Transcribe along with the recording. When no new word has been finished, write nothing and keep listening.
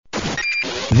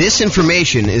This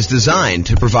information is designed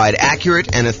to provide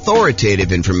accurate and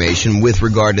authoritative information with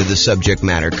regard to the subject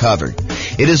matter covered.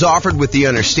 It is offered with the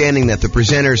understanding that the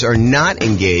presenters are not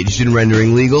engaged in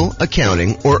rendering legal,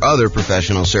 accounting, or other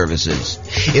professional services.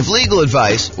 If legal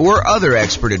advice or other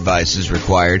expert advice is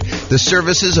required, the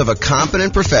services of a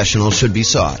competent professional should be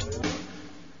sought.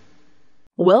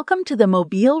 Welcome to the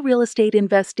Mobile Real Estate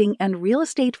Investing and Real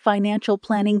Estate Financial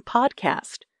Planning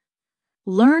podcast.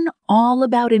 Learn all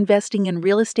about investing in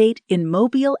real estate in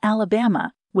Mobile,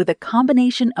 Alabama, with a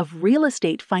combination of real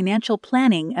estate financial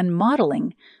planning and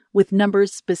modeling with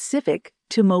numbers specific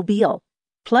to Mobile,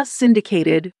 plus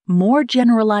syndicated, more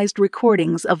generalized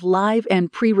recordings of live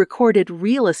and pre-recorded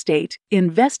real estate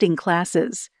investing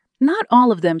classes, not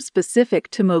all of them specific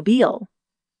to Mobile.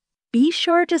 Be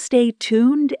sure to stay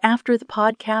tuned after the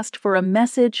podcast for a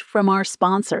message from our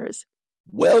sponsors.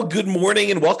 Well, good morning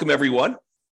and welcome, everyone.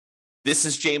 This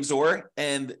is James Orr,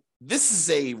 and this is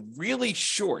a really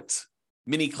short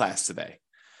mini class today.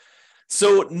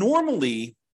 So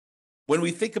normally, when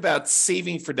we think about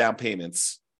saving for down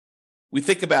payments, we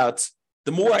think about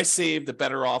the more I save, the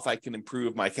better off I can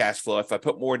improve my cash flow. If I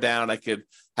put more down, I could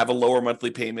have a lower monthly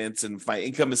payment, and if my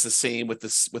income is the same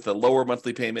with a lower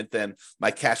monthly payment, then my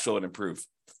cash flow would improve.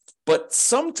 But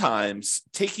sometimes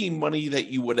taking money that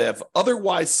you would have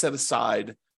otherwise set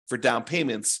aside for down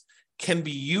payments can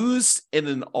be used in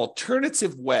an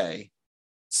alternative way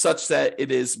such that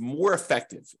it is more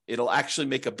effective. It'll actually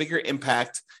make a bigger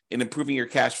impact in improving your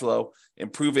cash flow,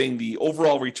 improving the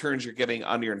overall returns you're getting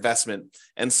on your investment.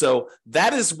 And so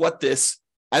that is what this,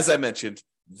 as I mentioned,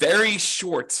 very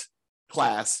short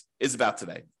class is about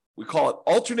today. We call it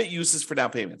alternate uses for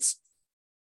down payments.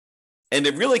 And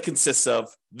it really consists of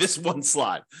this one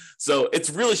slide. So it's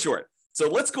really short. So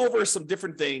let's go over some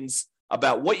different things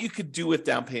about what you could do with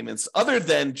down payments other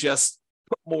than just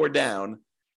put more down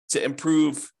to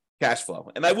improve cash flow.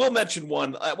 And I will mention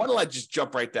one. Why don't I just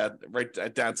jump right down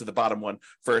to the bottom one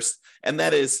first? And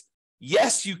that is,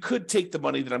 yes, you could take the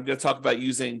money that I'm going to talk about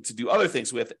using to do other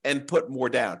things with and put more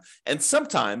down. And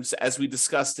sometimes, as we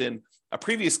discussed in a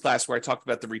previous class where I talked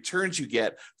about the returns you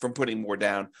get from putting more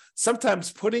down,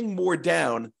 sometimes putting more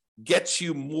down gets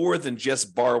you more than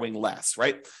just borrowing less,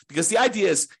 right? Because the idea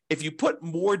is if you put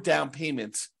more down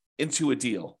payment into a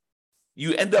deal,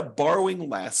 you end up borrowing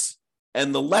less,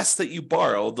 and the less that you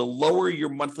borrow, the lower your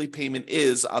monthly payment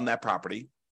is on that property.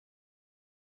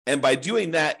 And by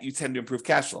doing that, you tend to improve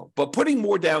cash flow. But putting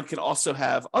more down can also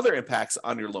have other impacts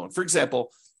on your loan. For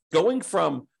example, going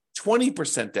from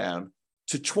 20% down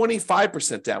to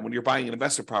 25% down when you're buying an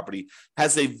investment property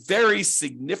has a very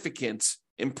significant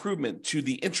improvement to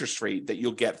the interest rate that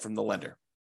you'll get from the lender.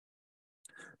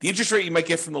 The interest rate you might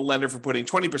get from the lender for putting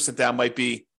 20% down might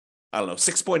be,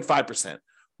 6.5%,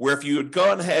 where if you had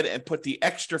gone ahead and put the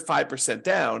extra 5%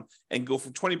 down and go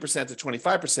from 20% to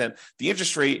 25%, the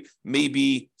interest rate may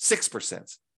be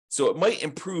 6%. So it might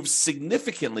improve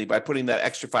significantly by putting that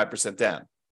extra 5% down.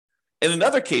 And in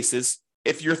other cases,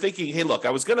 if you're thinking, hey, look,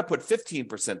 I was going to put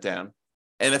 15% down,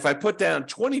 and if I put down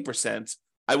 20%,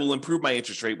 I will improve my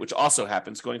interest rate, which also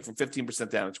happens. Going from 15%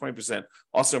 down to 20%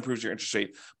 also improves your interest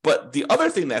rate. But the other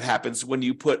thing that happens when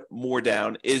you put more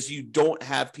down is you don't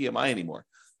have PMI anymore.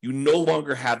 You no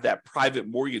longer have that private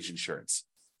mortgage insurance.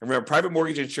 And remember, private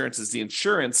mortgage insurance is the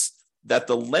insurance that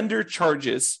the lender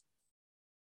charges,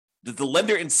 that the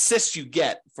lender insists you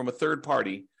get from a third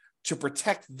party to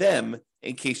protect them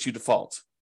in case you default.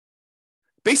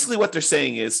 Basically, what they're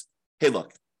saying is, hey,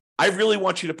 look, I really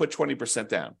want you to put 20%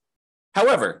 down.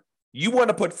 However, you want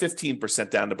to put 15%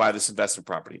 down to buy this investment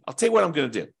property. I'll tell you what I'm going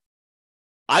to do.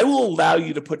 I will allow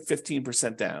you to put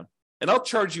 15% down, and I'll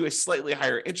charge you a slightly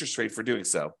higher interest rate for doing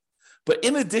so. But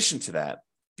in addition to that,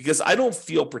 because I don't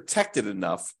feel protected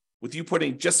enough with you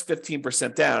putting just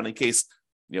 15% down in case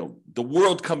the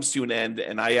world comes to an end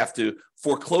and I have to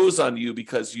foreclose on you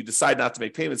because you decide not to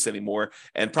make payments anymore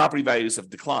and property values have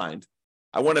declined,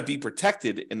 I want to be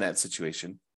protected in that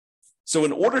situation. So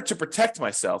in order to protect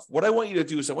myself, what I want you to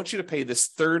do is I want you to pay this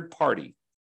third party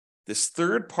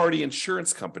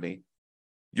insurance company.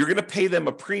 You're going to pay them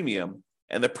a premium,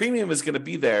 and the premium is going to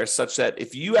be there such that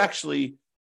if you actually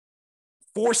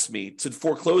force me to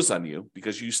foreclose on you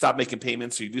because you stop making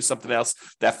payments or you do something else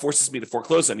that forces me to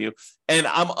foreclose on you, and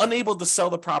I'm unable to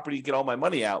sell the property, get all my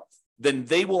money out, then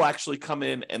they will actually come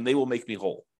in and they will make me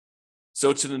whole. So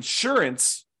it's an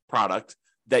insurance product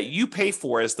that you pay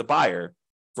for as the buyer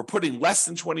for putting less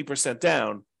than 20%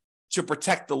 down to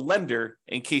protect the lender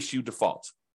in case you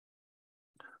default.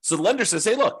 So the lender says,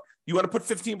 hey, look, You want to put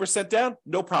 15% down?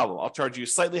 No problem. I'll charge you a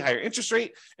slightly higher interest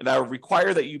rate, and I will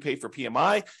require that you pay for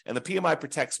PMI, and the PMI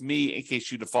protects me in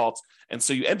case you default. And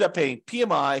so you end up paying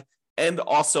PMI and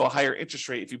also a higher interest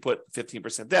rate if you put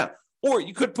 15% down. Or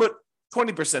you could put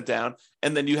 20% down,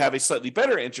 and then you have a slightly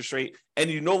better interest rate, and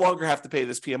you no longer have to pay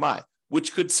this PMI,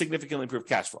 which could significantly improve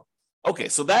cash flow. Okay,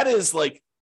 so that is like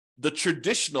the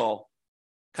traditional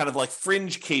kind of like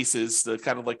fringe cases, the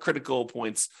kind of like critical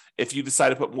points if you decide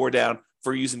to put more down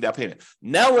for using down payment.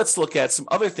 Now let's look at some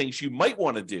other things you might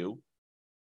want to do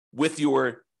with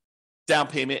your down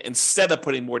payment instead of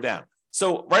putting more down.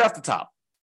 So right off the top,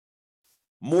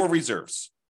 more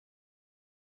reserves.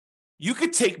 You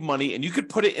could take money and you could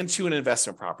put it into an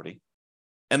investment property.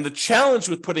 And the challenge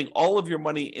with putting all of your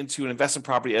money into an investment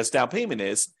property as down payment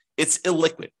is it's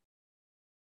illiquid.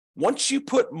 Once you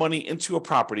put money into a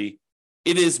property,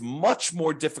 it is much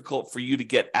more difficult for you to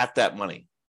get at that money.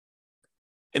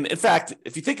 And in fact,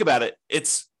 if you think about it,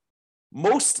 it's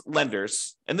most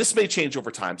lenders, and this may change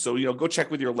over time. So, go check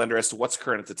with your lender as to what's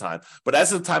current at the time. But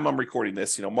as of the time I'm recording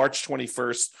this, March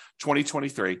 21st,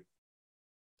 2023,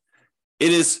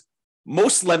 it is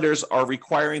most lenders are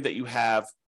requiring that you have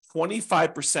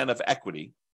 25% of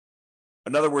equity.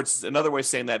 In other words, another way of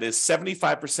saying that is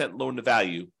 75% loan to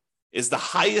value is the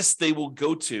highest they will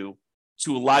go to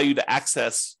allow you to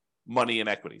access money and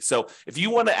equity. So if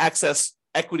you want to access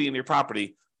equity in your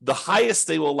property, the highest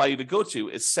they will allow you to go to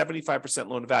is 75%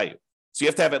 loan to value. So you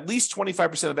have to have at least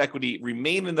 25% of equity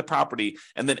remain in the property,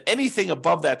 and then anything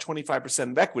above that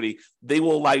 25% of equity, they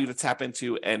will allow you to tap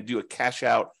into and do a cash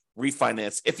out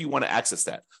refinance if you want to access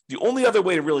that. The only other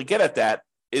way to really get at that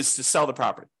is to sell the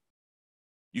property.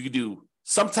 You could do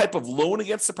some type of loan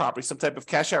against the property, some type of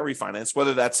cash out refinance,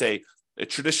 whether that's a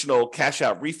traditional cash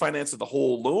out refinance of the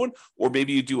whole loan, or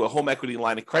maybe you do a home equity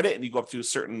line of credit and you go up to a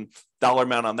certain dollar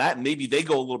amount on that, and maybe they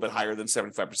go a little bit higher than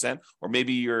 75%, or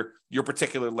maybe your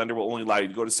particular lender will only allow you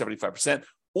to go to 75%,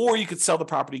 or you could sell the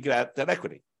property, get that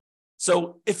equity.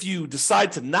 So if you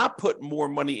decide to not put more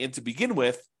money in to begin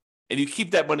with, and you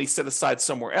keep that money set aside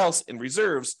somewhere else in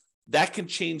reserves, that can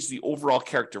change the overall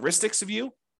characteristics of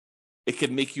you. It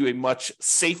can make you a much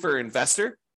safer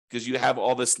investor because you have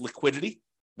all this liquidity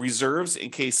reserves in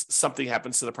case something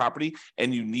happens to the property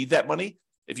and you need that money.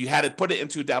 If you had to put it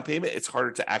into a down payment, it's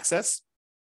harder to access.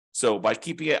 So by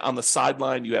keeping it on the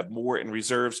sideline, you have more in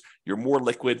reserves, you're more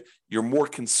liquid, you're more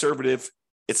conservative,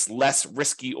 it's less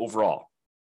risky overall.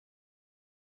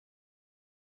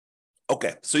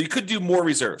 Okay, so you could do more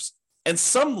reserves. And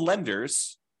some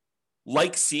lenders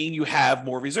like seeing you have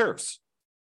more reserves.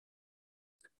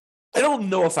 I don't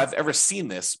know if I've ever seen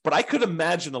this, but I could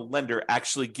imagine a lender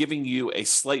actually giving you a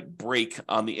slight break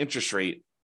on the interest rate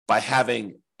by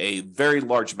having a very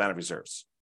large amount of reserves.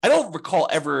 I don't recall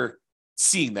ever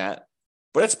seeing that,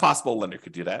 but it's possible a lender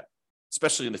could do that,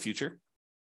 especially in the future,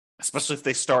 especially if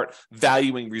they start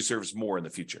valuing reserves more in the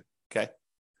future, okay?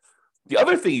 The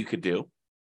other thing you could do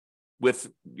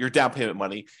with your down payment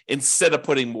money, instead of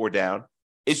putting more down,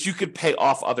 is you could pay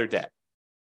off other debt.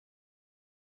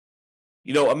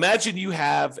 Imagine you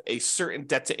have a certain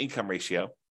debt to income ratio,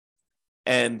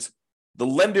 and the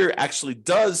lender actually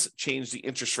does change the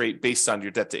interest rate based on your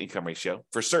debt to income ratio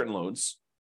for certain loans.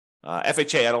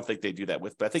 FHA, I don't think they do that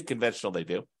with, but I think conventional they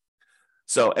do.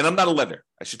 So, and I'm not a lender.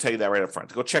 I should tell you that right up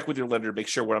front. Go check with your lender to make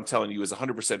sure what I'm telling you is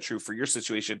 100% true for your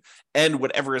situation and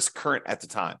whatever is current at the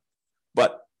time.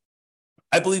 But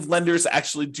I believe lenders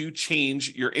actually do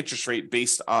change your interest rate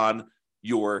based on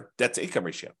your debt to income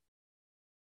ratio.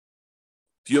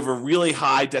 If you have a really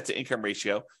high debt to income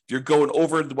ratio, if you're going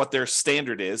over what their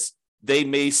standard is, they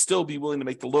may still be willing to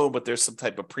make the loan, but there's some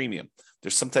type of premium.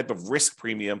 There's some type of risk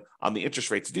premium on the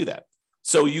interest rate to do that.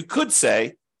 So you could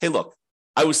say, hey, look,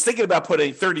 I was thinking about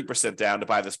putting 30% down to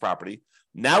buy this property.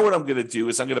 Now what I'm going to do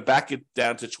is I'm going to back it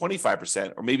down to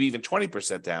 25% or maybe even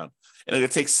 20% down. And I'm going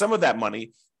to take some of that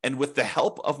money and with the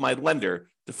help of my lender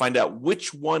to find out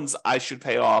which ones I should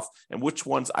pay off and which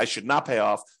ones I should not pay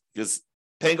off, because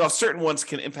paying off certain ones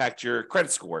can impact your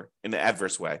credit score in an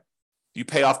adverse way. You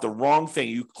pay off the wrong thing.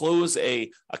 You close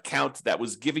a account that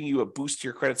was giving you a boost to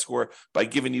your credit score by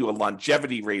giving you a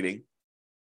longevity rating.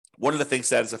 One of the things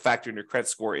that is a factor in your credit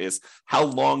score is how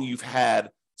long you've had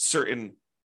certain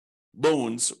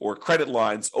loans or credit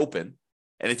lines open.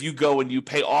 And if you go and you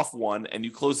pay off one and you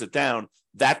close it down,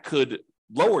 that could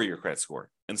lower your credit score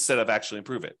instead of actually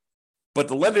improve it. But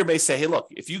the lender may say, hey, look,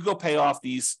 if you go pay off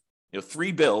these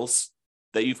 3 bills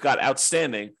that you've got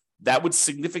outstanding, that would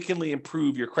significantly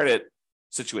improve your credit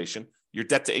situation, your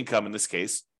debt to income in this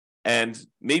case, and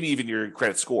maybe even your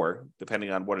credit score, depending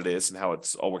on what it is and how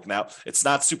it's all working out. It's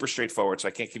not super straightforward, so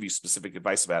I can't give you specific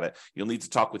advice about it. You'll need to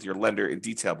talk with your lender in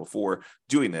detail before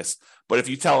doing this. But if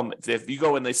you tell them, if you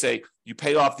go and they say, you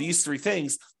pay off these 3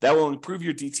 things, that will improve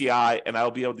your DTI and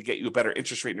I'll be able to get you a better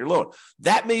interest rate in your loan.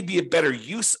 That may be a better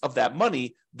use of that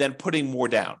money than putting more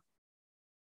down.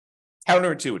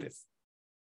 Counterintuitive.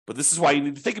 But this is why you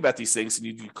need to think about these things and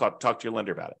you need to talk to your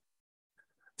lender about it.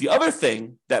 The other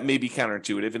thing that may be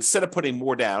counterintuitive, instead of putting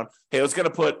more down, hey, I was going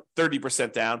to put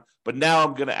 30% down, but now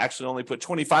I'm going to actually only put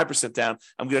 25% down.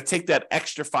 I'm going to take that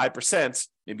extra 5%,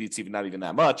 maybe it's even not even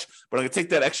that much, but I'm going to take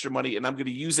that extra money and I'm going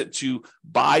to use it to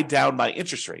buy down my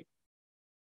interest rate.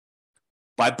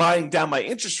 By buying down my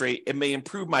interest rate, it may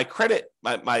improve my credit,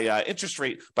 my interest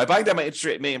rate. By buying down my interest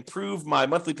rate, it may improve my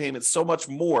monthly payments so much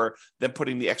more than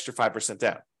putting the extra 5%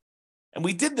 down. And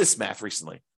we did this math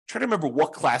recently. Trying to remember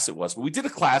what class it was, but we did a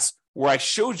class where I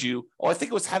showed you, I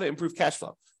think it was how to improve cash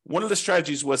flow. One of the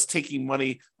strategies was taking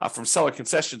money from seller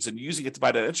concessions and using it to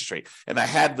buy down interest rate. And I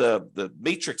had the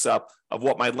matrix up of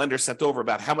what my lender sent over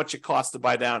about how much it costs to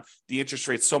buy down the interest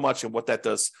rate so much and what that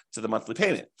does to the monthly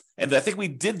payment. And I think we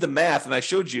did the math and I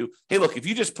showed you, hey, look, if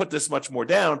you just put this much more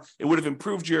down, it would have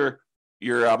improved your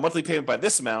monthly payment by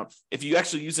this amount. If you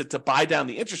actually use it to buy down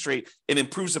the interest rate, it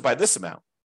improves it by this amount.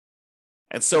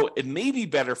 And so it may be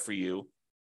better for you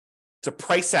to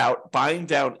price out buying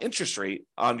down interest rate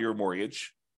on your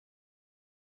mortgage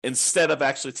instead of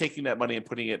actually taking that money and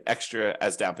putting it extra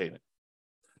as down payment.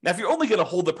 Now, if you're only going to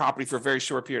hold the property for a very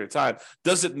short period of time,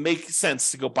 does it make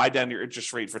sense to go buy down your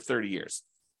interest rate for 30 years?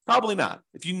 Probably not.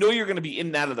 If you know you're going to be in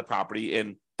and out of the property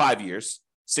in 5 years,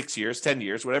 6 years, 10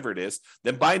 years, whatever it is,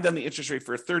 then buying down the interest rate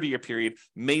for a 30-year period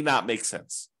may not make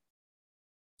sense.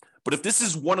 But if this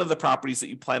is one of the properties that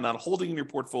you plan on holding in your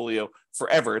portfolio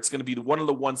forever, it's going to be one of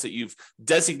the ones that you've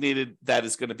designated that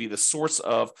is going to be the source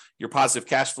of your positive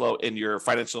cash flow in your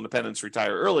financial independence,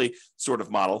 retire early sort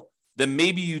of model, then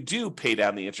maybe you do pay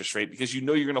down the interest rate because you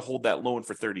know you're going to hold that loan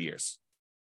for 30 years.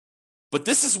 But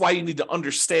this is why you need to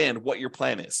understand what your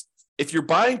plan is. If you're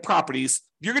buying properties,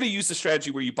 you're going to use the strategy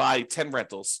where you buy 10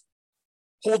 rentals,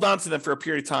 hold on to them for a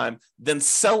period of time, then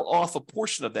sell off a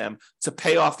portion of them to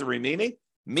pay off the remaining.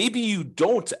 Maybe you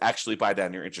don't actually buy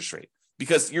down your interest rate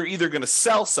because you're either going to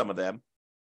sell some of them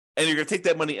and you're going to take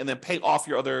that money and then pay off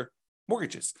your other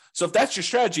mortgages. So if that's your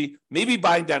strategy, maybe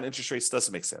buying down interest rates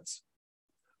doesn't make sense.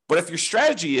 But if your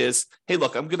strategy is, hey,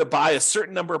 look, I'm going to buy a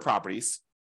certain number of properties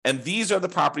and these are the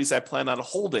properties I plan on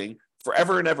holding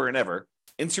forever and ever and ever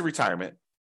into retirement,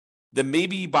 then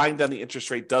maybe buying down the interest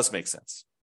rate does make sense.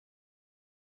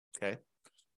 Okay.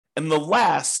 And the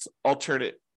last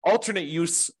alternate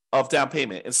use of down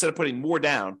payment, instead of putting more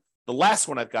down, the last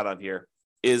one I've got on here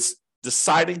is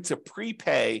deciding to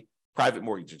prepay private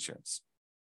mortgage insurance.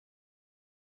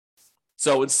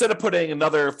 So instead of putting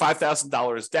another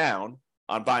 $5,000 down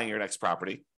on buying your next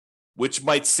property, which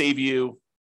might save you,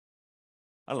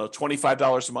 I don't know,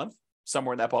 $25 a month,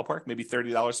 somewhere in that ballpark, maybe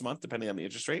 $30 a month, depending on the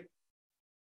interest rate,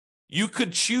 you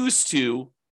could choose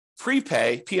to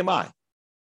prepay PMI.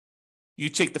 You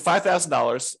take the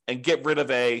 $5,000 and get rid of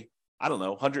a, I don't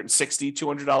know, $160,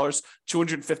 $200,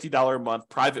 $250 a month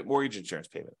private mortgage insurance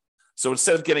payment. So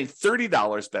instead of getting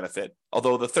 $30 benefit,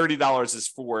 although the $30 is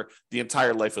for the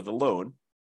entire life of the loan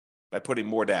by putting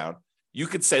more down, you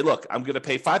could say, look, I'm going to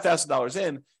pay $5,000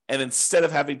 in, and instead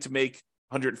of having to make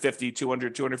 $150,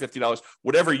 $200, $250,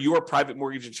 whatever your private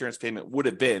mortgage insurance payment would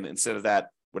have been, instead of that,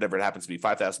 whatever it happens to be,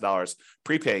 $5,000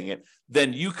 prepaying it,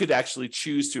 then you could actually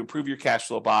choose to improve your cash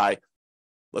flow by,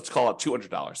 let's call it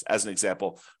 $200 as an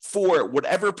example, for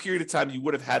whatever period of time you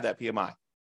would have had that PMI.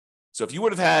 So if you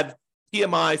would have had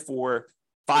PMI for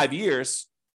 5 years,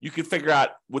 you could figure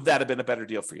out, would that have been a better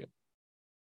deal for you?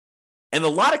 In a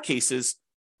lot of cases,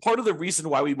 part of the reason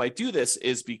why we might do this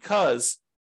is because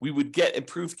we would get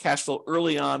improved cash flow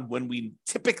early on when we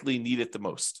typically need it the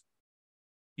most.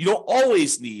 You don't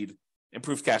always need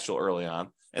improved cash flow early on.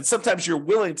 And sometimes you're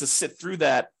willing to sit through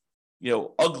that,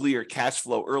 uglier cash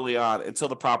flow early on until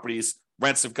the property's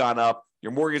rents have gone up.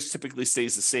 Your mortgage typically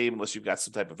stays the same unless you've got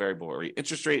some type of variable rate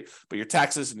interest rate, but your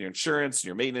taxes and your insurance, and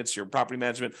your maintenance, your property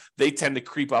management, they tend to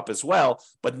creep up as well,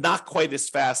 but not quite as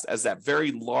fast as that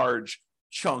very large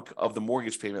chunk of the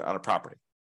mortgage payment on a property.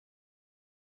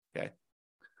 Okay.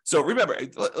 So remember,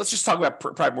 let's just talk about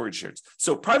private mortgage insurance.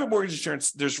 So private mortgage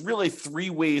insurance, there's really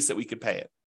 3 ways that we could pay it.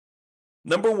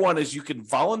 Number one is you can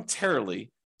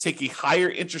voluntarily take a higher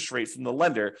interest rate from the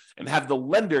lender and have the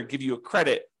lender give you a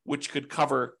credit which could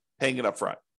cover paying it up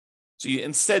front. So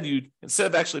instead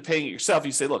of actually paying it yourself,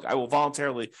 you say, look, I will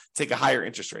voluntarily take a higher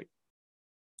interest rate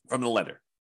from the lender.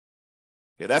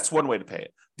 Okay, that's one way to pay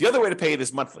it. The other way to pay it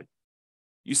is monthly.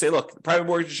 You say, look, the private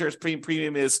mortgage insurance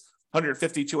premium is $150,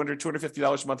 $200,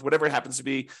 $250 a month, whatever it happens to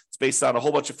be. It's based on a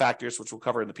whole bunch of factors, which we'll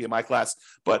cover in the PMI class.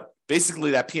 But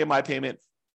basically, that PMI payment,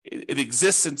 it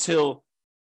exists until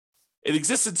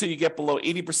you get below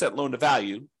 80% loan to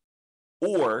value,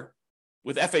 or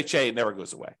with FHA, it never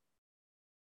goes away.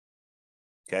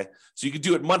 Okay, so you can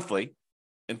do it monthly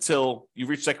until you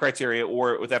reach that criteria,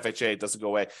 or with FHA, it doesn't go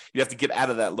away. You have to get out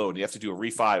of that loan. You have to do a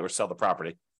refi or sell the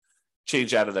property,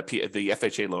 change out of the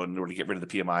FHA loan in order to get rid of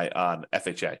the PMI on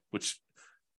FHA, which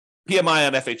PMI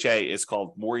on FHA is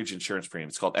called mortgage insurance premium.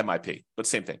 It's called MIP, but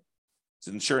same thing. It's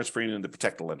an insurance premium to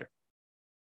protect the lender.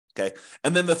 Okay.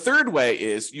 And then the third way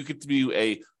is you could do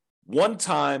a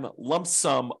one-time lump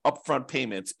sum upfront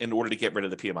payment in order to get rid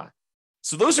of the PMI.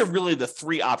 So those are really the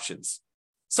three options.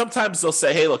 Sometimes they'll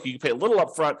say, hey, look, you can pay a little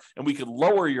upfront and we could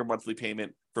lower your monthly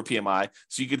payment for PMI.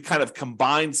 So you could kind of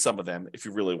combine some of them if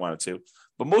you really wanted to.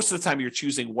 But most of the time you're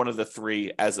choosing one of the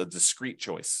three as a discrete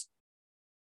choice.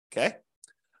 Okay.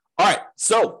 All right.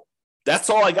 So that's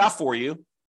all I got for you.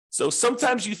 So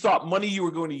sometimes you thought money you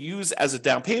were going to use as a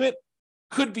down payment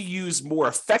could be used more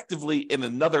effectively in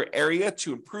another area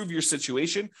to improve your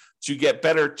situation, to get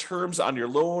better terms on your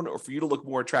loan, or for you to look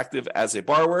more attractive as a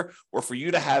borrower, or for you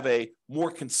to have a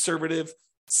more conservative,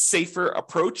 safer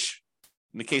approach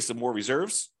in the case of more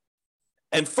reserves.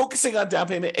 And focusing on down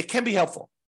payment, it can be helpful,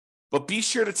 but be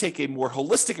sure to take a more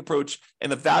holistic approach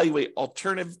and evaluate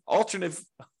alternate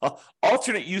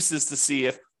uses to see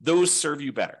if those serve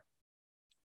you better.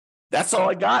 That's all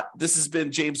I got. This has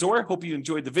been James Orr. Hope you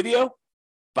enjoyed the video.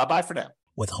 Bye-bye for now.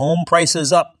 With home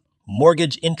prices up,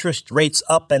 mortgage interest rates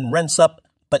up, and rents up,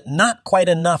 but not quite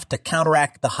enough to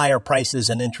counteract the higher prices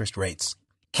and interest rates.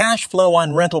 Cash flow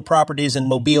on rental properties in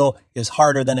Mobile is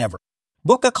harder than ever.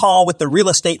 Book a call with the Real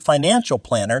Estate Financial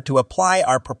Planner to apply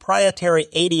our proprietary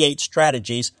 88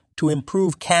 strategies to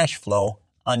improve cash flow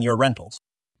on your rentals.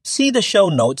 See the show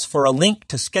notes for a link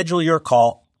to schedule your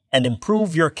call and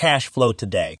improve your cash flow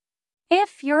today.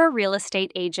 If you're a real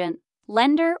estate agent,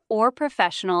 lender, or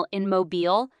professional in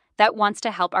Mobile that wants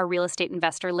to help our real estate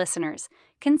investor listeners,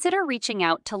 consider reaching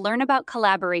out to learn about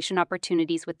collaboration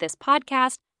opportunities with this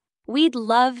podcast. We'd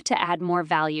love to add more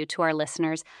value to our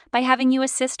listeners by having you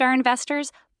assist our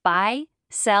investors buy,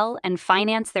 sell, and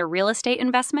finance their real estate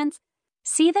investments.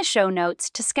 See the show notes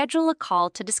to schedule a call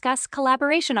to discuss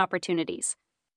collaboration opportunities.